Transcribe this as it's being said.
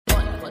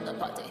for the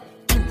party,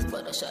 2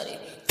 for the shawty,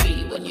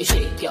 3 when you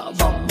shake your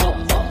bum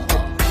bum bum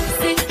bum.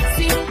 See,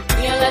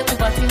 me I like to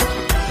party.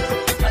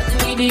 Party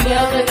with the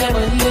girls with their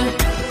money. Me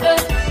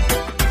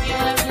I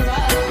like to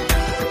party.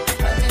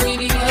 Party with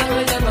the girls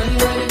with their money.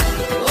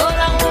 All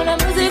I want the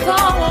music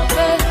on one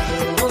play.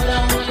 All I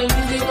want the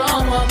music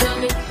on one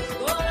play.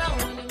 All I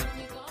want the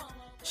music on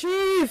one play.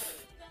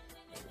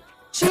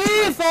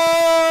 Chief,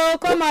 oh,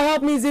 come and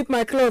help me zip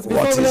my clothes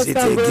before What we is it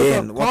start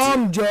again? going.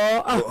 Come,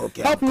 Joe.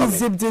 Okay, help me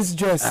zip this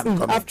dress.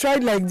 I've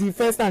tried like the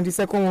first and the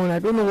second one. I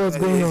don't know what's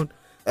going on.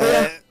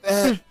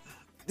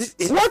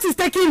 What is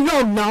taking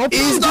long now?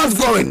 It's not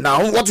going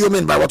now. What do you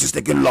mean by what is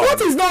taking long? What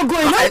is not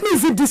going? Help me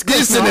zip this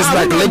clothes. This thing is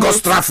like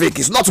Lagos traffic.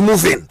 It's not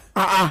moving.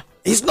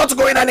 It's not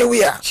going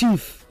anywhere.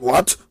 Chief.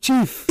 What?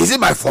 Chief. Is it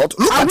my fault?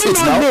 Look Are at we it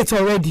not now. late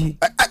already?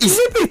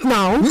 Zip it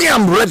now. Me,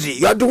 I'm ready.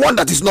 You are the one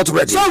that is not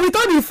ready. So with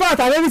all the fat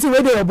and everything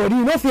where your body,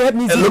 you know if you help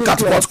me zip Look at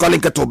this what's calling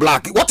kettle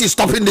black. What is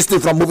stopping this thing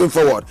from moving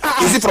forward?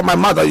 Is it from my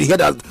mother? You hear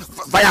that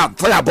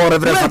fireball,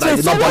 Reverend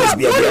Father? So what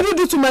did you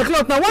do to my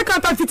cloth now? Why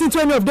can't I fit into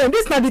any of them?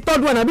 This is not the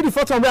third one. I'll be the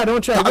fourth one where I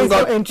don't try.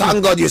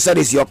 Thank God you said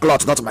it's your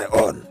cloth, not my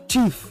own.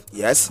 Chief.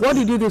 Yes? What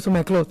did you do to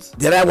my clothes?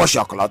 Did I wash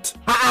your cloth?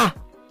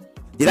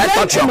 Did I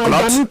touch your cloth?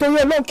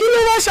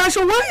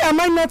 Why am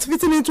I not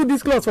fitting into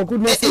this cloth for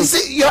goodness sake?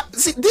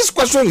 See, this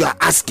question you are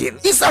asking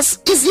is as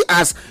easy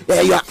as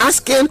you are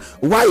asking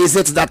why is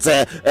it that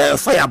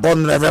fire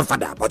burn Reverend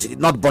Father, but it did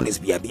not burn his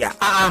beer.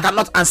 I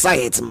cannot answer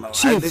it.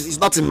 Chief. It's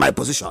not in my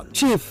position.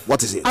 Chief.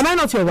 What is it? Am I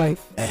not your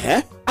wife?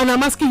 And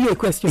I'm asking you a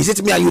question. Is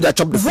it me and you that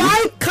chop the food?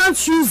 Why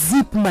can't you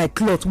zip my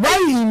cloth? Why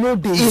you know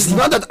they It's zip?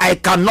 not that I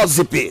cannot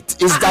zip it.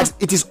 It's that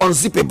it is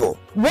unzippable.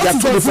 What There are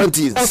is two the different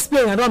zip? things.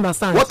 Explain, I don't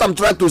understand. What I'm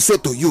trying to say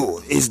to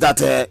you is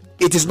that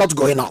it is not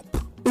going up.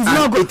 It's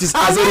not good. It is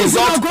as a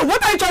result.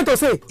 What are you trying to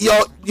say?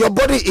 Your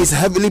body is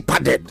heavily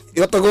padded.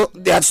 You have to go.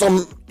 There are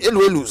some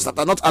elus that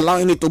are not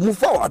allowing it to move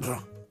forward.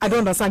 I don't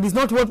understand. It's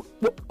not what.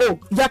 Wait.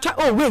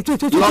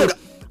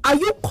 Are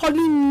you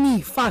calling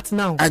me fat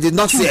now? I did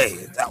not say.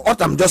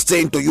 What I'm just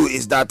saying to you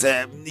is that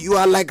you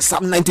are like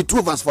Psalm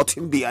 92 verse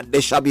 14b, and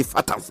they shall be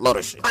fat and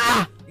flourishing.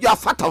 You are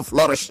fat and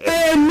flourishing.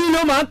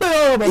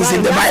 It's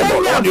in the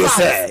Bible. What do you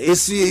say?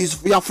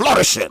 You are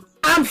flourishing.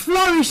 I'm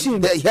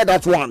flourishing. Hear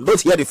that one.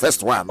 Don't hear the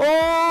first one.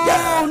 Oh,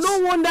 yes. No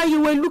wonder you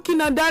were looking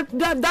at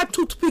that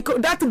toothpick,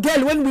 that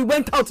girl when we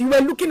went out. You were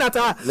looking at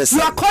her. Listen,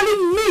 you are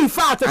calling me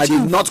fat. I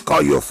did not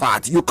call you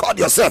fat. You called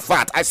yourself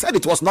fat. I said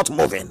it was not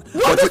moving.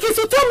 What? Okay,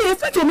 so tell me,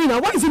 explain to me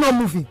now. Why is it not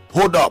moving?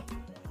 Hold up.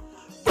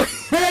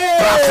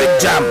 Traffic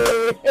jam.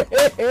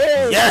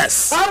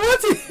 Yes. I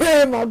want to.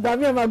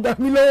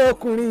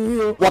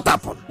 What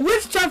happened?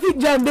 Which traffic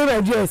jam did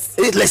I just?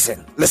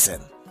 Listen.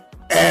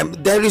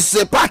 There is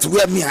a part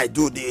where I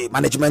do the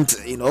management,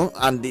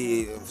 and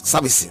the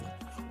servicing.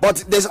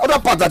 But there's other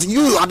part that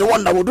you are the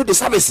one that will do the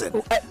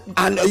servicing,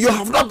 and you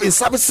have not been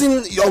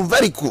servicing your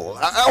vehicle.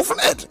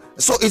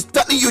 So it's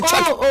telling you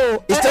check.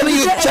 It's telling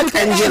you check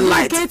engine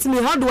light. Me.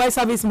 How do I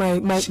service my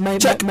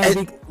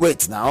vehicle?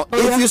 Wait now.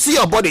 If you see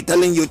your body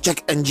telling you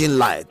check engine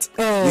light,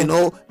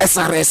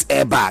 SRS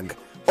airbag,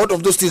 all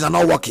of those things are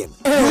not working.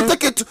 You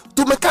take it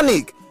to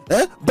mechanic,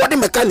 body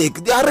mechanic.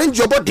 They arrange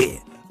your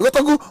body. But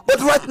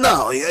right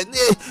now,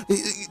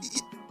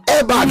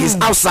 airbag is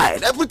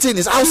outside. Everything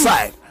is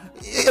outside.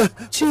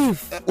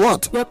 Chief,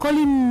 what? You're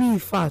calling me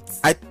fat.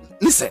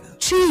 Listen,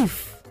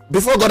 Chief.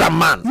 Before God and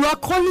man, you are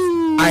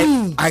calling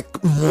me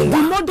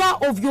the mother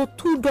of your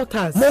 2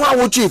 daughters.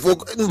 Chief.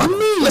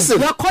 Listen,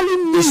 you are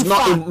calling me. It's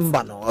not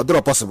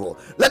not possible.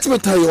 Let me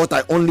tell you what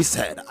I only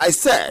said. I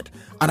said,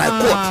 and I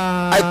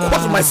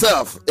quote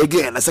myself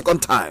again a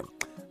second time,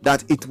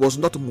 that it was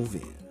not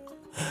moving.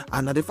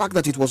 And the fact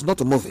that it was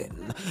not moving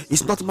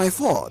is not my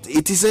fault.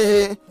 It is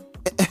a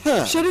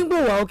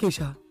okay,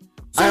 Sha.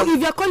 So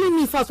if you're calling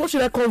me fast, what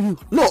should I call you?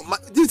 No,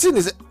 the thing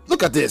is,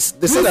 look at this.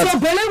 They say that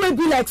your belly will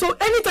be like, so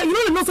anytime,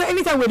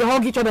 anytime we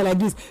hug each other like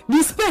this,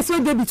 the space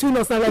will be between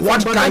us. Like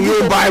what can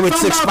you buy with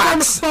 6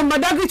 packs? From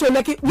Madagri to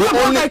Lekki.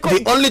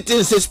 The only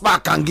thing 6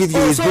 pack can give you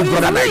is Big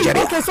Brother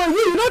Nigeria. Okay, so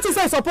you notice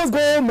I supposed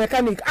go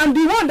mechanic. I'm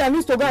the one that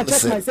needs to go and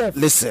check myself.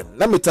 Listen,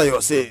 let me tell you,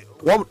 there's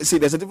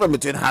a difference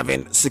between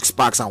having 6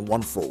 packs and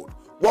 1 fold.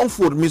 1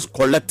 fold means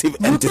collective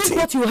entity. You think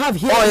what you have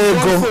here is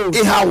 1 fold.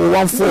 You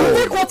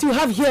think what you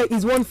have here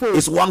is 1 fold.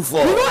 It's 1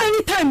 fold.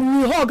 Anytime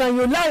you hug and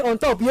you lie on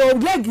top, your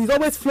leg is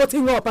always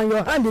floating up and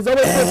your hand is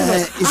always floating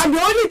up. And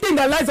the only thing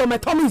that lies on my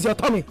tummy is your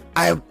tummy.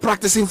 I am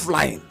practicing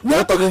flying.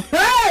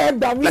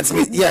 Let's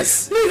meet.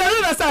 Yes. Please, I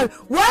don't understand.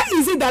 Why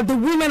is it that the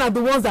women are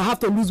the ones that have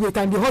to lose weight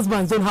and the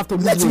husbands don't have to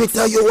lose weight? Let me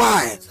tell you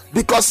why.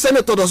 Because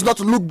senator does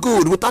not look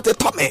good without a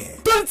tummy.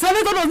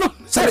 Senator does not.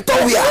 Senator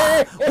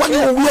wear. When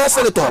you wear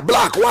senator,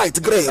 black, white,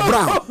 grey,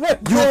 brown,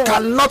 you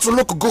cannot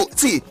look good.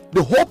 See,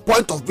 the whole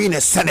point of being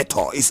a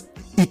senator is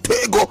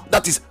itego,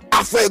 that is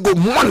afego,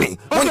 money.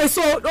 Okay,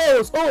 so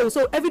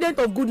evidence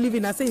of good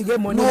living, I say you get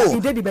money. No,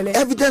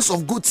 evidence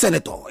of good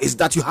senator is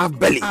that you have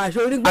belly. And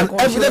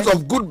evidence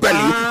of good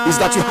belly is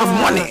that you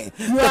have money.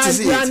 You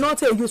are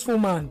not a useful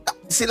man.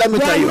 See, let me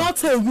tell you. You are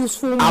not a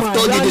useful man. I've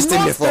told you this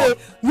thing before.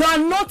 You are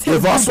not a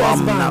good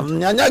husband.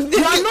 You are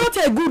not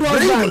a good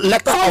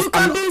husband. So you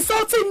can be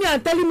insulting me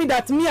and telling me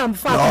that me I'm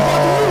fat.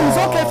 But it's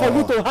okay for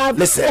you to have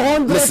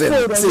listen.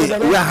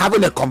 See, we are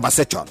having a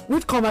conversation.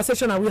 Which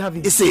conversation are we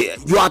having? You see,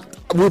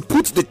 we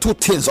put the two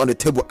things on the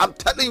table. I'm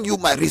telling you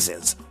my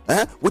reasons,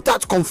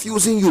 without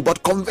confusing you,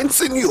 but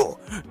convincing you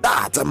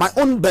that my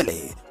own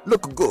belly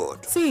look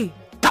good. See.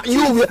 Can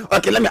you wear,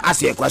 okay, let me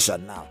ask you a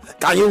question now.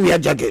 Can you wear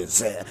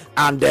joggings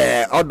and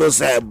all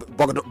those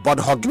bud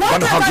hugging?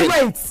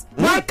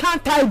 Why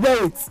can't I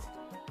wait?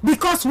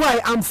 Because why?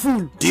 I'm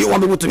full. Do you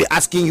want people to be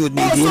asking you?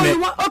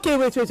 Okay,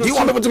 wait. Do you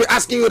want people to be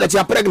asking you that you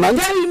are pregnant?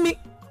 Tell me.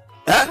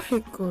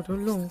 Oh God,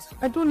 alone.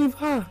 I don't leave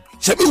her.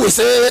 Shabi will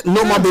say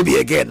no more baby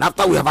again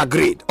after we have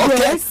agreed. Okay.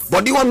 Yes.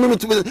 But do you want me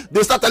to be?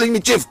 They start telling me,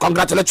 Chief,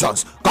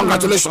 congratulations.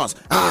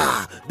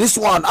 This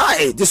one,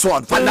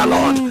 Father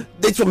Lord,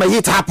 this may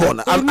it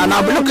happen. And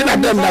I'll be looking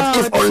at them that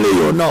if only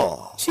you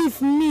know.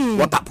 Chief, me.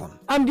 What happened?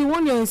 I'm the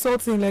one you're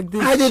insulting like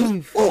this. I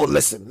didn't. Chief. Oh,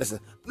 listen. I'm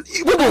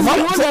the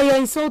one that you're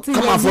insulting.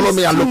 Come like and follow this,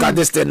 me and look Chief. at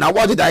this thing. Now,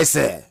 what did I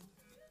say?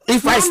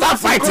 If I start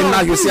fighting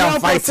now, you see I'm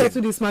fighting.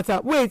 To this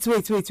matter. Wait.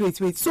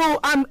 So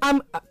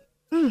I'm.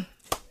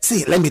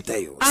 See, let me tell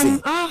you.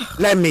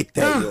 Let me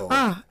tell you.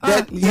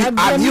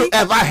 Have you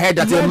ever heard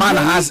that a man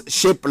has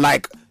shape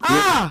like?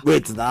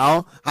 Wait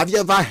now. Have you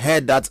ever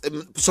heard that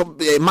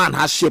a man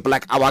has shape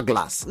like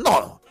hourglass?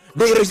 No.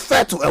 They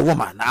refer to a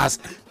woman as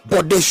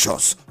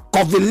bodacious,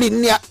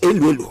 curvilinear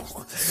elulu.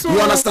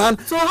 You understand?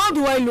 So how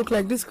do I look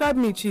like? Describe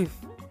me, Chief.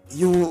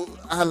 You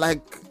are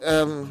like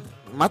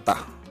Mata.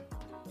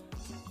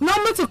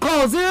 Number to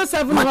call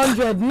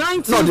 0700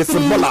 93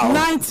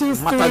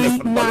 93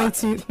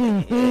 90.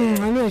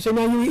 I know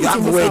you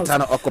have to wait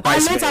and occupy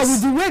space. And later,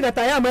 with the way that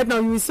I am right now,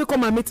 you will still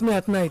come and meet me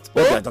at night.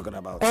 What are you talking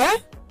about?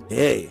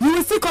 Hey. You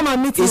will still come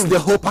and meet me. It's the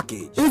whole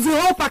package. It's the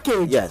whole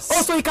package. Yes.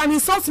 Also, you can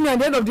insult me at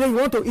the end of the day. You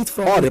want to eat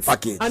from all the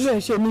package. I know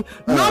you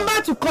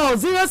Number to call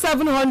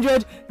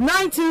 0700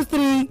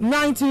 923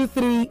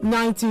 923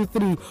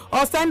 923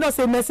 or send us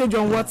a message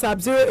on WhatsApp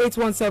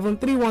 0817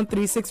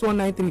 313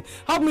 6193.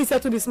 Help me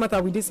settle this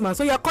matter with this man.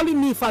 So you're calling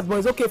me fat, but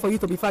it's okay for you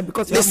to be fat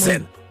because you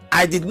listen.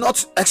 I did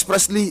not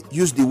expressly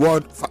use the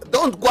word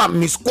don't go and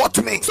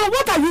misquote me. So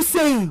what are you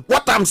saying?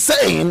 What I'm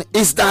saying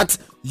is that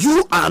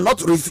you are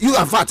not you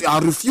in fact are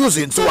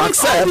refusing to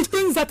accept all the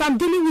things that I'm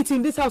dealing with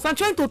in this house. I'm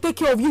trying to take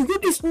care of you. You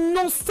this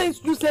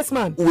nonsense useless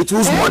man. With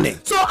whose money?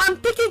 So I'm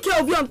taking care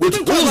of you. I'm with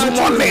taking care of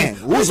money?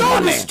 Whose all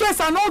money? The stress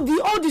and all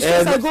the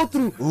stress I go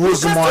through.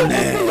 Whose money?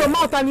 Open your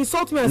mouth and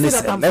insult me and say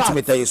that I'm fat. Let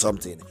me tell you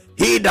something.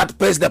 He that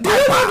pays the piper.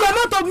 Do you know the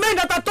amount of men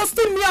that are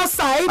toasting me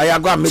outside? I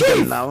am going to meet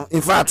them now.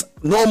 In fact,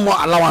 no more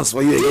allowance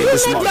for you again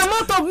this month. Do you know the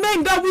amount of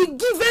men that will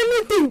give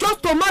anything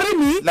just to marry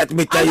me? Let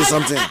me tell you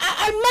something.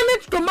 I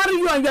managed to marry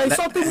you and you're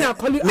insulting me and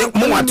calling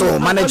me.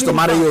 Manage to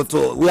marry you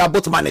too. We are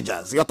both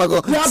managers. We are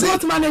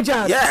both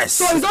managers. Yes.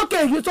 So it's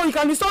okay. So you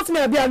can insult me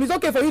and it's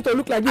okay for you to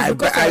look like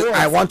this.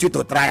 I want you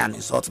to try and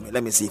insult me.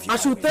 Let me see if you. I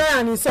should try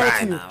and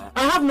insult you.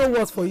 I have no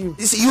words for you.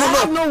 You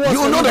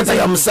know that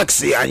I am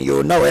sexy and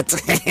you know it.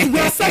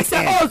 You're sexy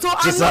also.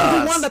 I'm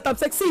not the one that I'm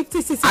sexy.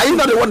 Are you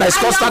not the one that is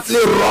constantly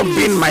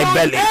rubbing my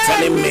belly,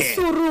 telling me?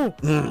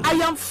 I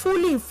am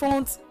fully in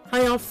front.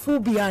 I am full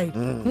behind.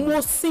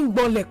 Most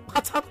single like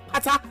pata.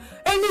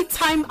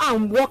 Anytime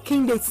I'm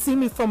walking, they see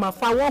me from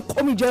afar. Won't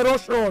call me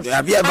rush.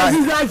 Have you ever?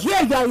 And you are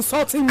here, you are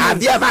insulting me.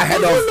 Have you ever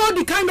heard of? You know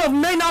the kind of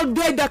men out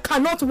there that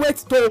cannot wait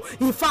to.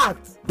 In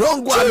fact,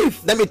 don't go.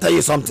 Let me tell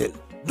you something.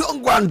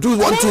 Don't go and do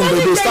one thing.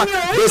 They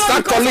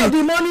start calling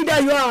the money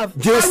that you have.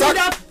 They start.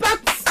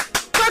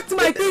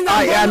 My thing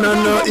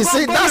no. You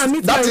see,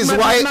 that is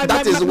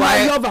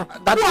why.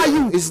 Who are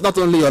you? It's not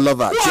only your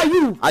lover. Who are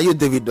you? Are you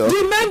Davido?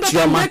 The men that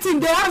I'm dating,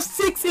 they have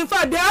 6. In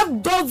fact, they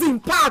have dozen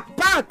pack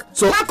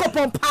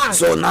upon pack.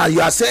 So now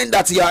you are saying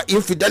that you are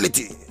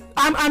infidelity.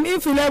 I'm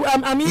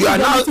infidelity. You are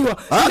now. Did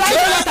I say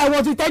that I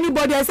was with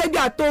anybody? I said they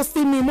are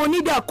toasting me.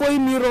 Money they are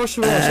calling me rush,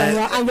 and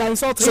you are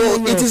insulting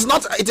me.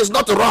 So it is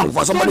not wrong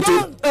for somebody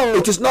to.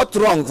 It is not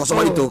wrong for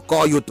somebody to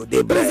call you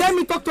today. Please let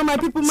me talk to my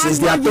people. Since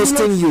they are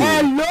toasting you.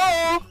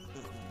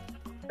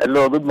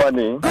 Hello, good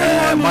morning.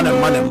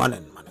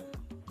 Morning.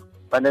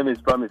 My name is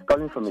Promise,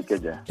 calling from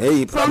Ikeja.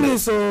 Hey,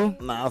 Promise.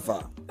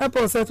 Help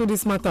us settle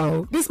this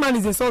matter. This man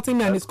is insulting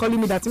me and he's calling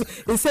me that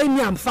he's saying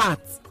me I'm fat.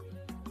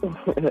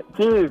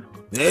 Chief.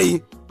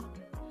 Hey.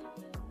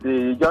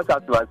 You just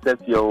have to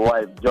accept your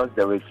wife just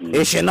the way she is.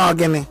 Is she not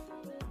getting?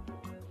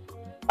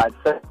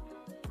 Accept.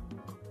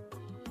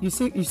 You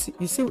see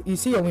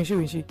your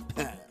winshi.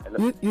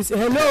 You say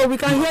hello, we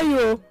can hear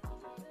you.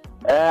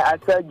 I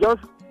said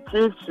just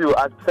Chief should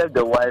accept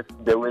the wife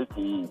the way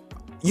she is.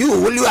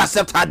 Will you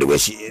accept her the way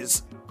she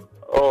is?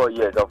 Oh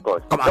yes, of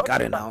course. Come on,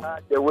 carry now.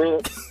 The way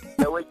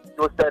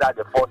you said at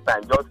the first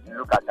time, just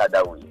look at her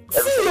that way.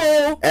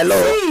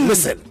 Hello.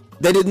 Listen,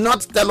 they did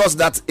not tell us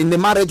that in the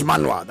marriage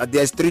manual that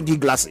there's 3D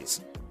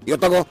glasses. You're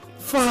talking.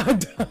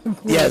 Father.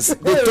 Yes,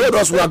 they told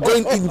us we are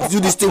going to do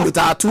this thing with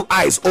our 2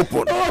 eyes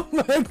open. Oh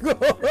my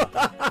God.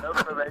 No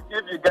problem.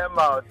 If you get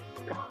out,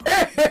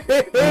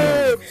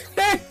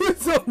 Thank you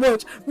so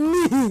much.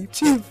 Me,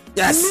 Chief.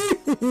 Yes.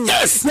 Me.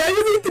 Yes. You're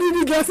using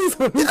 3D glasses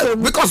for me. Yeah,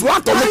 because we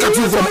want to look at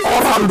you from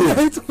all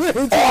angles.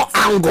 All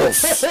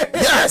angles.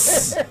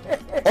 Yes.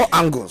 All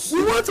angles.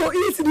 You want to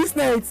eat this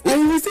night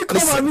and you still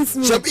come and miss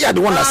me. Shebi are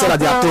the one that said that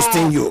they are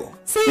toasting you.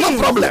 See, No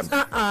problem.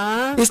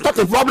 It's not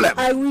a problem.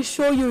 I will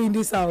show you in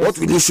this house. What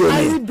will you show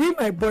I me? will bring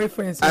my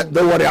boyfriend. Don't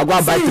worry, I'll go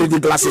and buy 3D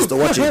glasses to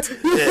watch it.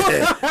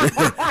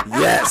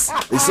 Yes,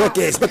 it's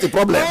okay. It's not a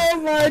problem.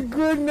 Oh my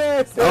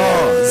goodness.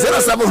 Oh,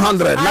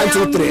 0700 I am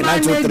 923 923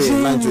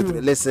 managing.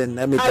 923. Listen,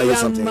 let me I tell you am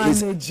something.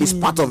 It's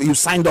managing. part of you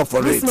signed up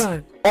for This it.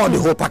 man. All the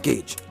whole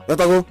package. You want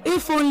to go?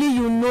 If only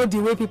you know the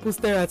way people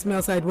stare at me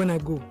outside when I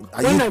go.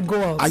 I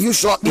go out. Are you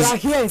sure? They are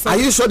here. Are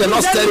you sure they're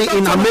not Please let me staring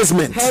in talk to-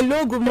 amazement?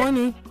 Hello, good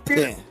morning.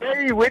 Yeah.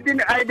 Hey,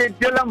 waiting, I did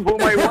tell them for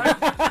my wife.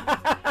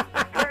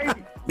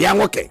 Yeah,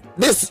 I'm okay.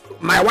 This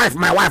my wife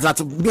that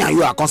me and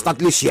you are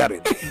constantly sharing.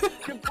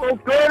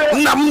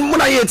 Nah,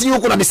 muna yet you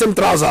could have the same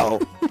trouser.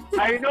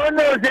 I don't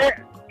know, say,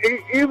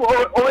 if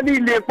only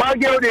the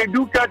girl they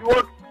do cat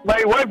work,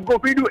 my wife go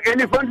to do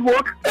elephant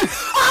work.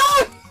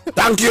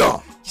 Thank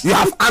you. You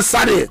have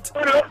answered it.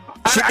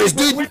 She is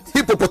doing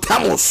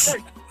hippopotamus.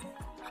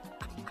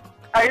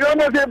 I don't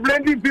know, say,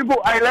 plenty people,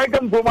 I like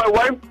them for my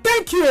wife.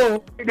 Thank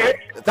you.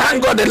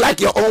 Thank God they like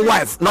your own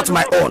wife, not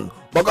my own.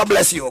 But God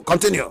bless you.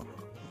 Continue.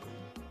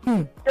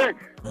 Yes,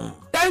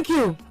 Thank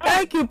you.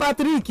 Thank you,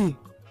 Patrick.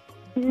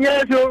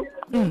 yes, so.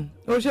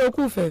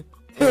 Oshokufe.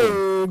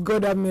 Hey,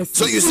 God have mercy.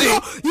 So you see,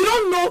 you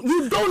don't know.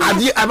 You don't have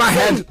know. you ever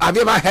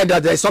heard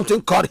that there is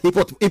something called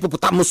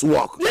hippopotamus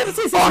walk Let me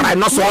see. or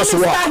rhinoceros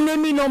Let me walk? start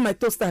naming all my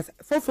toasters.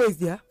 Fofo is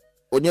there.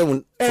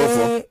 Onye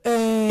fofo.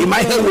 In my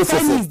head wo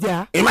Femi is fofo.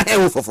 there. In my head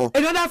wo fofo.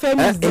 Another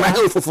Femi is In there. my head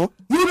wo fofo.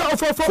 You know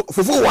Fofo.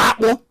 Fofo wa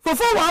akpo.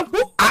 Fofo Wampu.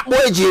 Akpo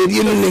eji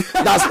eri nne.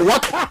 That's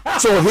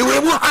what. So he will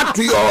even add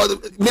to your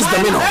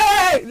misdemeanor.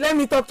 Hey, let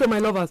me talk to my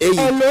lovers. Hey.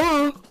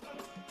 Hello.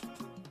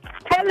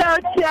 Hello,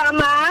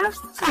 Chama.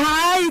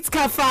 Hi, it's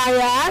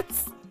Kafayat.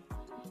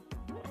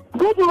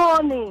 Good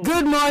morning.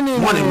 Good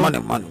morning.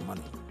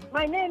 Morning.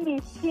 My name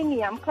is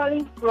Chini. I'm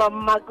calling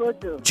from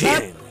Magodo.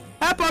 Jane.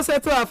 Help us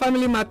settle our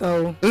family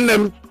matter.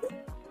 Nnem.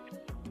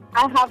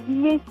 I have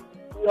missed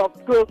your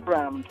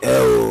program.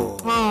 Oh.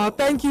 Oh,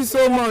 thank you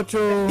so much.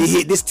 Oh,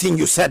 This thing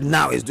you said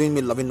now is doing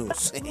me loving news.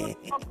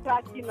 Stop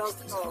cracking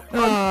us up.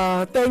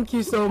 oh thank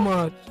you so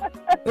much.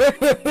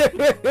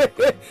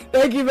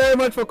 Thank you very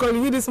much for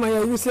calling. You this my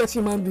useless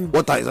human being.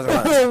 What is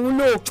that? Oh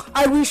no,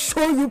 I will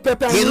show you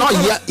Pepper. You're not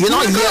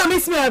Come and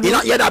miss me, Abi. You're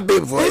not hear that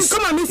babe voice.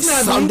 Come and miss me,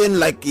 Abi. Sounding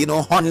like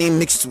honey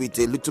mixed with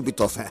a little bit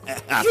of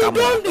You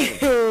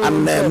don't.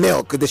 and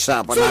milk the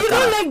sharp. So you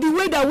don't like the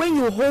way that when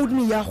you hold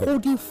me, you're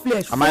holding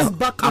flesh. Am I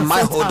back and am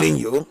I center. holding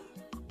you?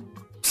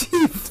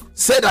 Chief,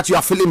 Say that you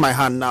are feeling my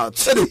hand now.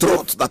 Say the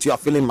truth that you are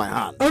feeling my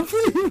hand. I'm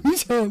feeling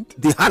which hand?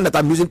 The hand that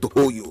I'm using to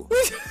hold you.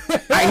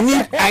 I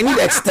need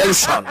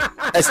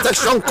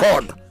extension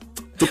cord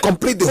to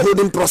complete the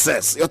holding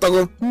process. What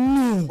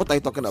are you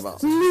talking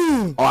about?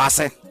 Or I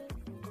say,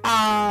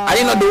 are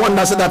you not the one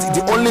that said that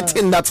the only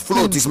thing that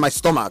floats is my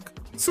stomach?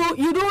 So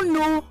you don't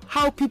know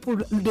how people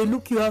they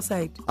look you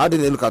outside. How did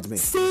they look at me?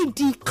 Say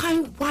the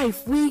kind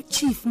wife we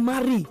Chief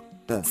marry.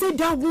 Yeah. Say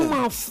that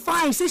woman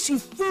fine. Say she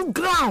full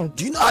ground.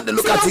 Do you know how they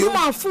look Say at that you?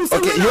 woman full. Say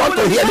Okay, when you I want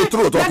to wanna hear the say-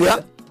 truth, that okay?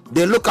 is-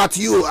 They look at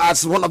you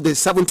as one of the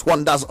 7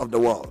 wonders of the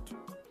world.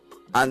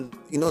 And,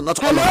 not all of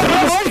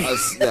Hello? them.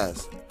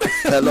 Yes.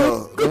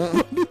 Hello.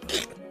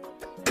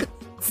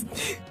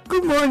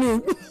 Good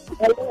morning.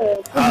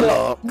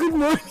 Hello. Good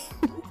morning.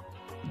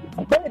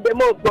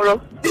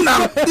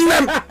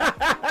 Nnem.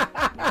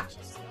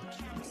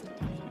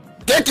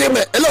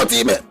 Hello,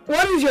 team.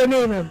 What is your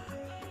name, ma'am?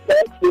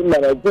 Good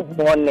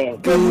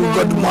morning. Good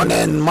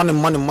morning.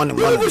 Morning.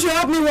 You people should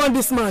help me warn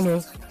this man.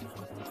 Oh.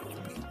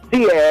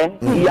 Dear,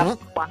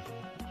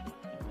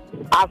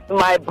 as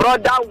my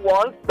brother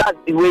wants, that's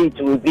the way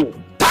it will be.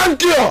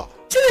 Thank you.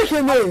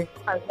 Chineke,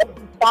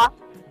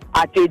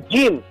 At a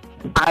gym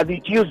and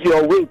reduce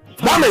your weight.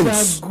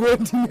 Mornings.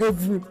 God in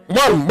heaven.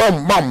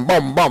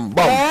 Bum.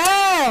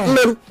 Eh,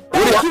 Nnem.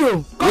 Thank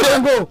you.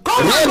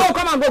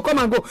 Come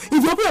and go.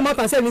 If you open your mouth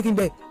and say anything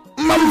there.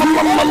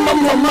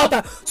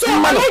 Matter. So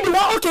am I the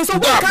one? Okay, so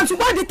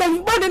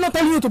why they not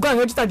telling you to go and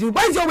register?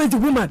 Why is your way the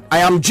woman? I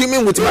am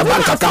gymming with my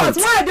bank account.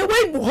 Why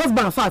the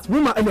husband fat,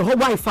 woman and the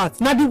wife fat?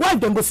 Now the wife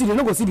then go see, they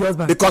don't go see the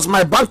husband. Because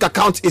my bank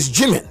account is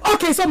gymming.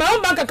 Okay, so my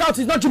own bank account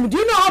is not Jimmy. Do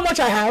you know how much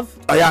I have?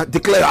 Oh yeah,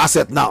 declare your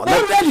asset now.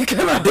 Why would I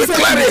declare my asset?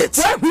 Declare it.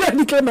 Why would I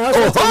declare my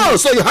asset? Oh,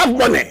 so you have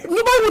money.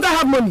 Why would I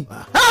have money?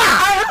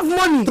 I have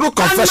money. Through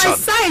confession. And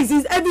my size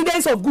is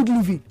evidence of good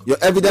living. Your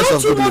evidence Don't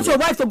of you good want living.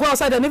 your wife to go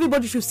outside and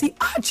everybody should see,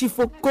 Chief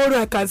Okoro,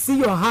 I can see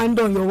your hand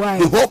on your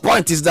wife. The whole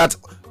point is that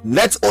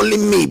let only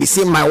me be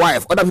seeing my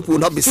wife. Other people will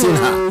not be seeing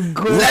her.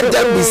 God. Let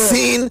them be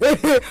seen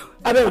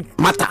I beg.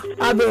 matter.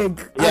 I beg.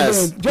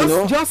 Yes,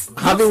 Just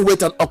having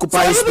weight and so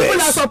occupying you people are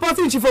space.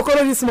 supporting Chief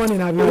Okoro this morning,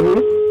 have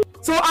you?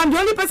 So I'm the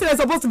only person that's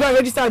supposed to go and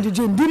register at the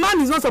gym. The man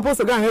is not supposed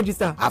to go and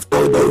register. I've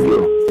told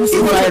you.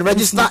 If I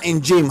register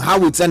in gym, how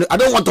would send? I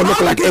don't want to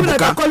look like Ebuka.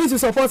 Ebuka. Calling to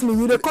support me,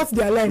 you they cut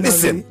their line.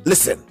 Listen.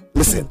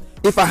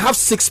 If I have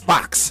 6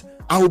 packs,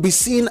 I will be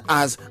seen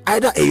as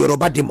either a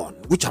Yoruba demon,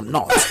 which I'm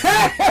not, or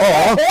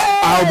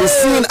I'll be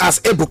seen as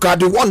Ebuka,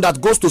 the one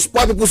that goes to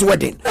spoil people's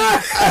wedding.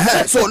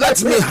 So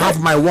let me have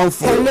my one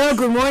for. Hello,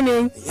 good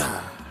morning.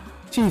 Yeah.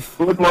 Chief.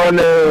 Good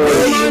morning.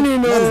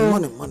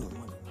 Morning.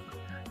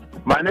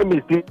 My name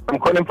is Steve. I'm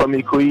calling from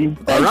Ikoyi.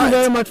 Thank All you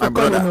very right, much for my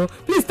calling. brother.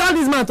 Please tell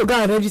this man to go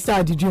and register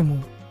at the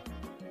gym.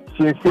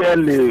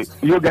 Sincerely,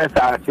 you guys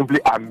are simply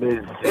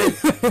amazing.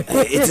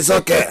 It is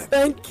okay.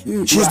 Thank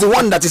you. She's the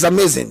one that is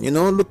amazing,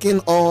 looking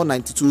all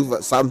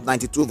 92, Psalm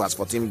 92 verse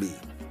 14b.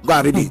 Go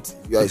and read it.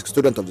 You are a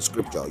student of the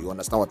scripture. You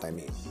understand what I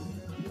mean.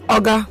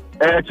 Oga.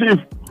 Chief.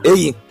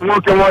 Hey,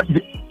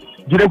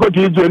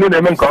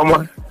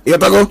 you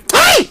go.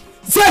 Hey!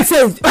 Say.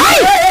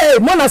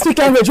 Mona speak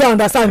language, you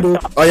understand though.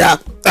 Oh yeah.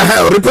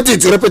 Repeat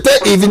it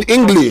in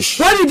English.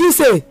 What did you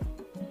say?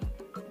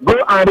 Go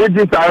and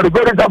register.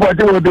 Go register for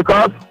you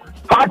because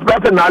fat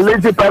person and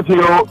lazy person, you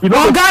know.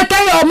 Oga,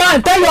 tell your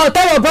man, tell your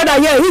brother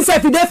here. He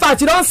said if they fat,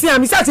 you don't see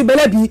him. He said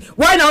belebi.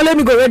 Why now let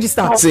me go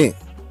register? See.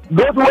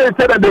 Those who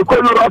say that they call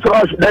you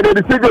rush, then they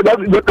decide you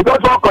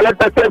just want collect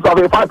the sense of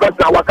a fat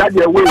person and walk out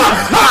their way.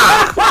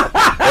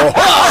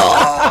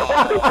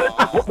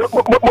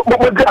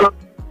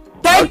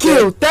 Thank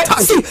you.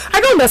 See,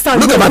 I don't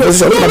understand. Look at my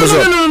position.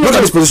 Look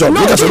at this position.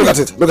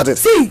 Look at it.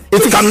 See,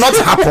 it cannot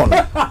happen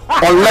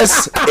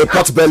unless a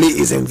pot belly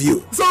is in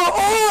view. So,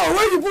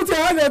 when you put your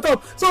hand on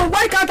top, so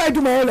why can't I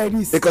do my hair like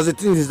this? Because the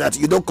thing is that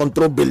you don't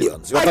control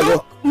billions. I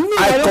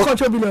don't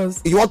control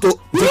billions. You want to?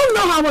 You don't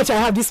know how much I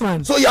have, this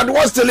man. So you are the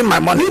one stealing my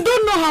money. You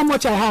don't know how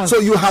much I have. So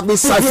you have been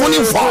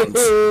siphoning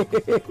funds.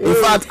 In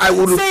fact, I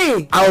will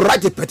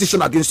write a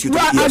petition against you.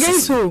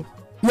 Against who?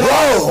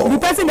 Bro, the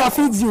person that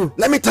feeds you.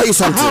 Let me tell you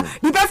something.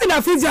 The person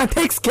that feeds you and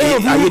takes care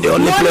of you. Are you the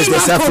only place they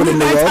sell food in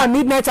the world? At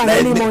midnight and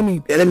early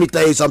morning. Let me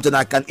tell you something.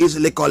 I can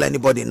easily call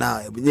anybody now.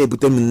 All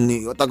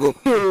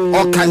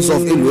kinds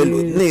of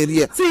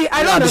See,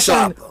 I don't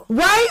understand.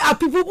 Why are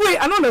people? Wait,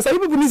 I don't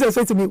understand. People need to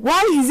say to me,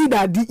 why is it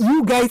that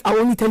you guys are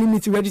only telling me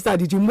to register at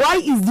the gym? Why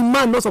is the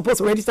man not supposed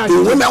to register at the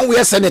gym? The women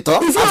wear senator.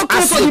 It's not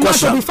okay for the man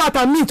to be fat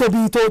and me to be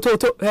all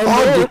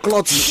the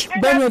clothes.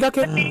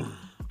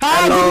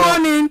 Hi, good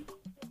morning.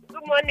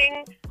 Good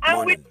morning.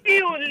 I'm with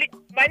you.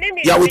 My name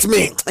is. You're with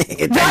me.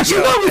 Thank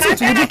you.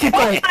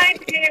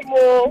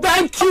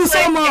 Thank you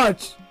so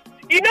much.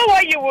 You know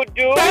what you would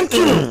do? Thank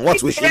you.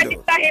 What we should do?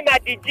 Register him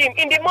at the gym.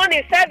 In the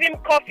morning, serve him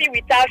coffee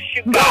without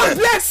sugar. God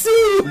bless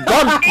you.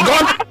 God.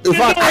 In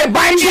fact, I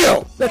bind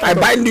you.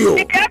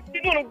 In the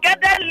afternoon,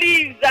 gather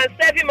leaves and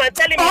serve him and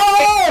tell him.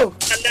 Oh.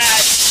 And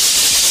that.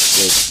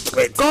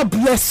 Great. God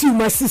bless you,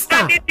 my sister.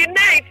 And in the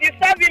night, you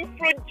serve him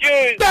fruit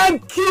juice.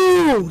 Thank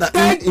you.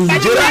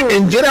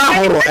 In general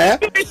horror, eh?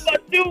 Do it for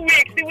 2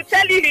 weeks. He will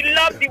tell you he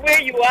loves the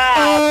way you are.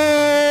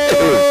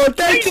 Oh,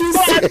 thank you.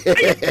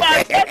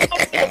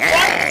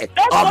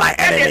 All my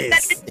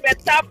enemies.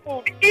 Better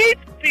food. Eat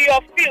to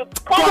your fill.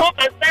 Come home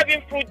and serve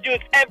him fruit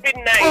juice every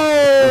night.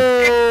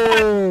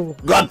 Oh.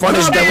 God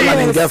punish devil and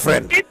his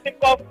girlfriend. Eat the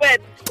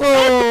buffet.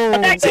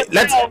 Oh. See,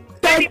 let's.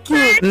 Thank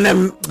you.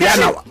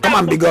 Diana, come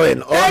and be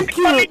going. Thank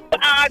you.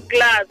 Our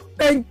glass.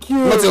 Thank you.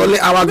 Not only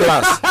our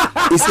glass,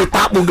 it's a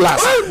tapu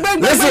glass.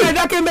 Listen,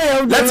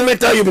 let me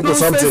tell you people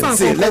something.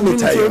 See, let me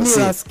tell you.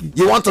 See,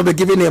 you want to be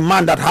giving a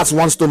man that has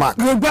one stomach,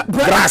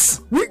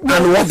 grass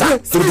and water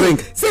to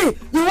drink. See,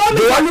 you want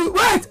me to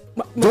wait.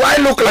 Do I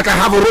look like I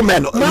have a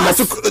rumen?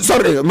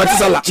 Sorry,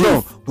 Methuselah.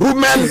 No,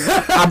 rumen,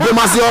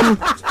 Abomasium,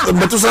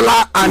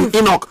 Methuselah, and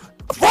Enoch.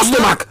 For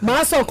stomach.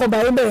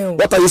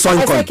 What are you saying?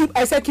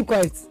 I said keep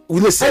quiet.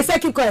 Listen. I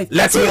said keep quiet.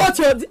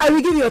 I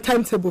will give you a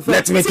timetable.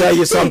 Let me tell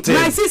you something.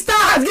 My sister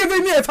has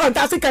given me a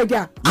fantastic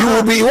idea.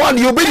 You'll be the one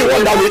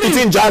that will eat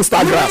in giant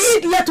star grass. You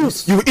eat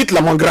lettuce. You eat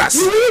lemongrass.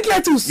 You eat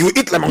lettuce. You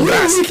eat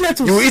lemongrass. You eat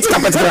lettuce. You eat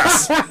carpet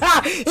grass.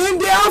 In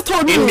the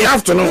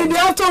afternoon.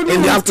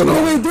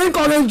 You will drink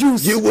orange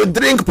juice. You will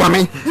drink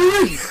pommy.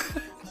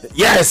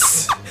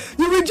 Yes.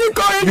 You will drink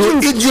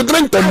orange juice. You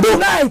drink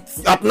tombo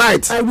at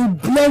night. I will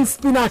blend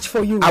spinach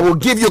for you. I will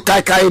give you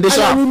kai kai in the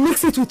shop. And I will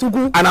mix it with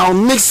ugu. And I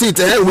will mix it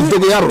with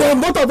dogoyaro. Then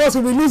both of us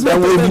will lose weight.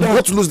 Then we will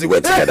both lose the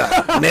weight together.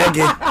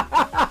 Negi.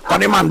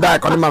 Koniman die,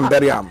 Koniman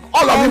bury him.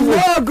 All of you.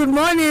 Hello, good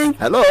morning.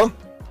 Hello.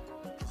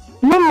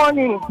 Good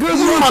morning. Good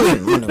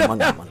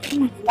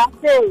morning.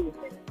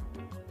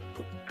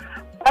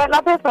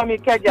 Latte from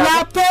Ikeja.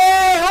 Latte.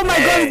 Oh my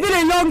God, it's been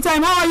a long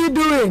time. How are you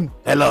doing?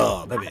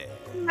 Hello, baby.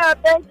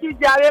 Thank you,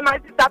 Jare. My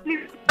sister,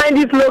 please find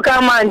this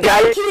local man,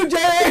 Jare. Thank you,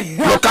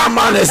 Jare. Local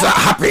man is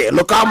happy.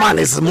 Local man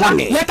is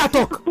money. Let her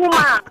talk.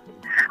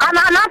 And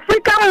an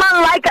African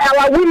man like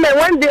our women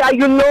when they are,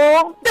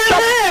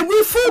 Hey,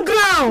 we full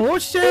ground.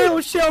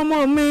 Oh,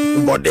 mommy.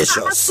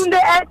 Bodacious.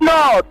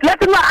 No,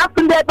 let him not ask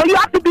him that, but you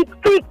have to be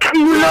thick,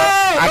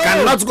 I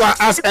cannot go and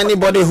ask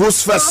anybody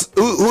whose first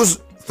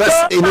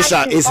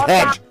initial is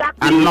head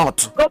and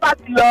not. Go back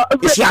to your.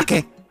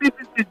 Ishake.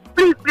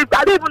 Please,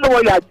 I don't even know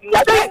what you are doing.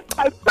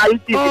 I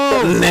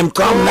don't Name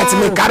come, let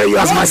me carry you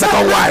as my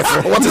second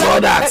wife. What is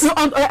all that?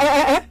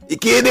 You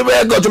can't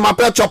even go to my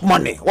pay chop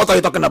money. What are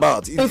you talking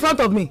about? In front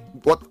of me.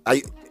 What are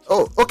you?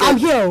 Oh, okay. I'm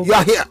here. You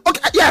are here.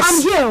 Okay, yes.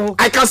 I'm here.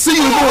 I can see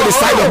you even with the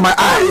side of my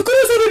eye. You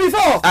couldn't see me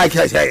before. I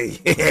can say.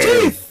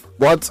 Chief.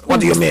 What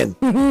do you mean?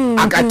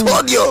 I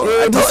told you.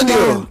 I told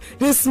you.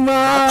 This man.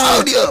 I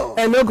told you.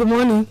 Hello, good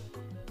morning.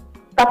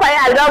 Papa,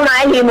 I don't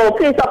mind him. Oh,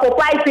 please,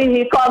 occupy till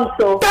he comes.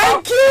 So.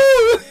 Thank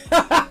you.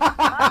 Bye.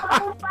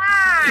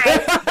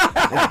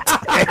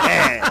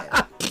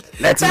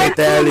 Let me Thank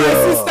tell you, you. my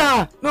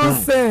sister.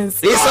 Nonsense.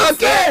 It's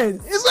okay.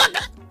 Nonsense. It's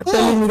okay.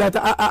 Telling me that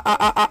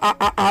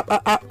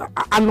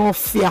I no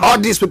fear. All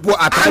these people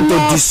are trying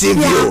to deceive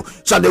you,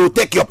 so they will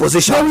take your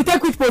position. They will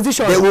take which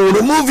position? They will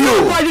remove you.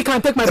 Nobody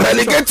can take my position.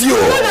 Relegate you.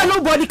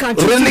 Nobody can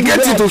take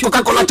Relegate you to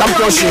Coca-Cola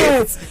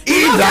Championship.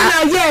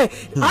 Either.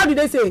 How did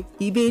they say?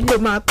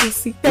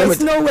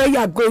 There's no way you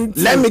are going to.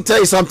 Let me tell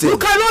you something. You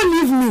cannot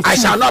leave me. I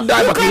shall not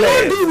die You but cannot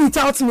live. do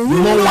without me. You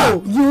No know.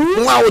 one. You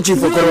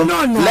know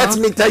now. Let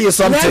me tell you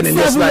something in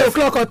this Let life.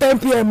 7 o'clock or 10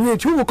 p.m.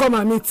 reach. Who will come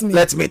and meet me?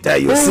 Let me tell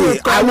you. Who See, will I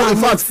come will. In and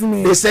fact, meet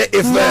me? they say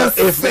if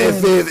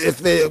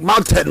the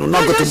mountain will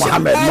not go to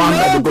Muhammad,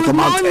 Muhammad will go to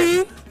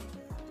mountain.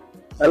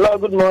 Hello,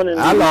 good morning.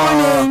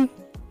 Hello.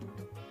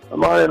 Good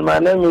morning. My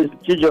name is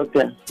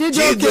Chijoke.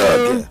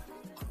 Chijoke.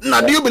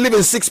 Now, do you believe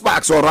in 6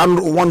 packs or round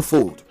one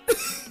fold?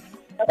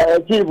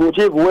 Chief,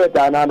 wait,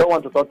 and I don't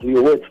want to talk to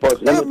you. Wait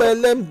first.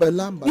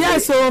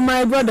 Yes, so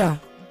my brother.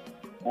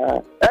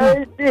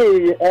 Hey,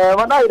 see,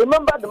 when I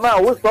remember the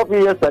man who stopped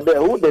me yesterday,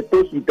 who they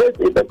told me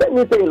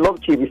say he love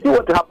Chief. You see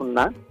what happened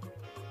now?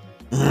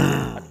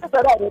 I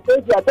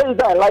tell you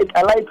that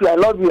I like you, I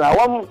love you, I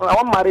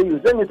want marry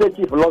you. Let me say,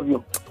 Chief, love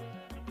you.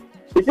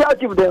 You see how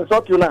Chief they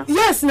insult you now?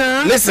 Yes,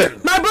 now.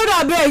 Listen. My brother,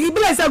 I beg, you be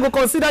like, I go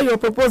consider your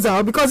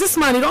proposal because this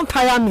man, he don't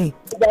tire me.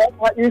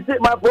 You see,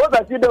 my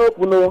brother see the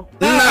open.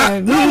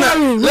 Let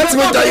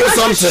me tell you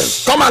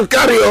something. Come and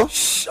carry you.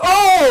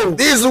 Oh!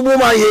 This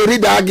woman here,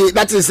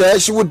 that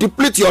is, she will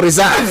deplete your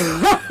reserve.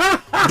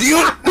 Do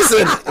you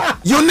listen?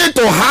 You need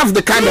to have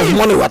the kind of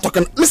money we're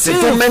talking. Listen,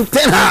 to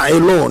maintain her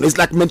alone, it's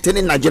like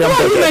maintaining Nigerian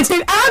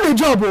budget. I have a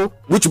job, oh.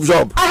 Which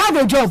job? I have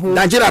a job, oh.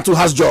 Nigeria too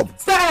has job,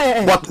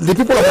 but the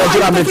people of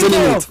Nigeria are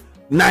maintaining it.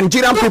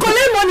 Nigerian they people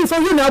collect money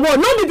from you now. Not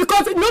be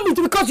because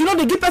you know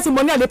they give person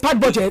money and they part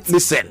budget.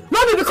 listen.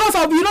 Not be because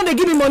of you know they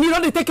give me money, you know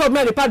they take care of me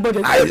and they part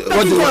budget.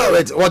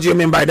 What do you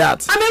mean by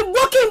that? I'm a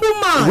working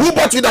woman. Who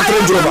bought you that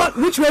Range Rover?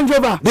 Which Range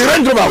Rover? The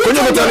Range Rover. Which Can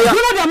you Range tell Rover? me?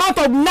 You know the amount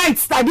of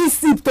nights that this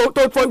sleep to you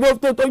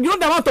know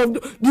the amount of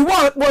the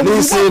work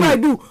I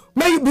do.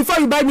 Before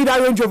you buy me that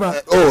Range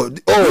Rover. You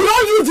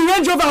don't use the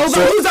Range Rover.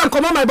 Use and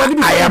command my body.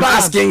 I am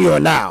asking you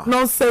now.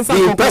 Nonsense.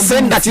 The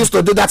person that used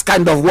to do that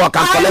kind of work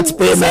and collect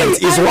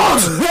payment is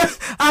what?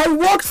 I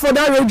worked for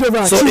that Range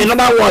Rover. So in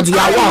other words, you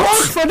are I what?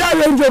 worked for that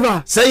Range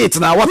Rover. Say it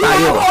now. What are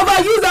you?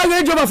 Overuse that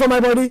Range Rover for my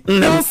body.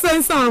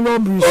 Nonsense and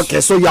rubbish.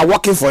 Okay, so you are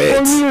working for it.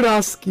 Only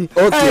Rasky.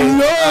 Okay,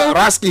 Hello.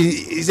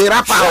 Rasky is a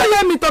rapper.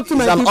 Let me talk to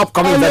my He's an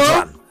upcoming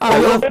veteran.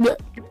 Hello.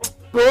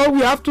 Oh,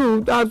 we have to.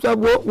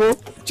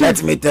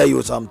 Let me tell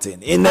you something.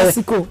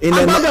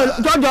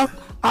 Jojo,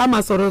 I'm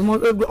a sort of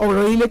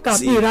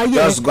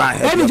just go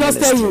ahead. Let me just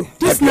tell you,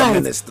 this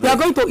night we are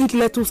going to eat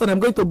lettuce and I'm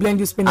going to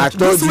blend this spinach. I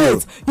told you.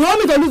 You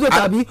want me to lose it,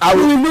 Abi?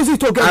 We will lose it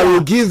together. I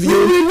will give you. We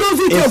will lose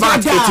it in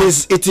together. fact,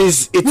 it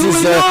is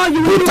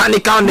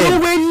botanical name. You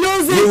will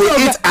lose it. You will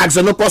eat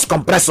Axenopus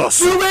compressors.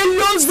 You will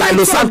lose it.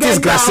 Stylosanthus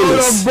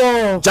gracilis.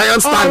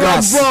 Giant star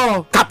grass.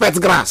 Carpet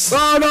grass.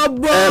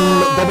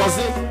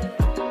 Bobozin.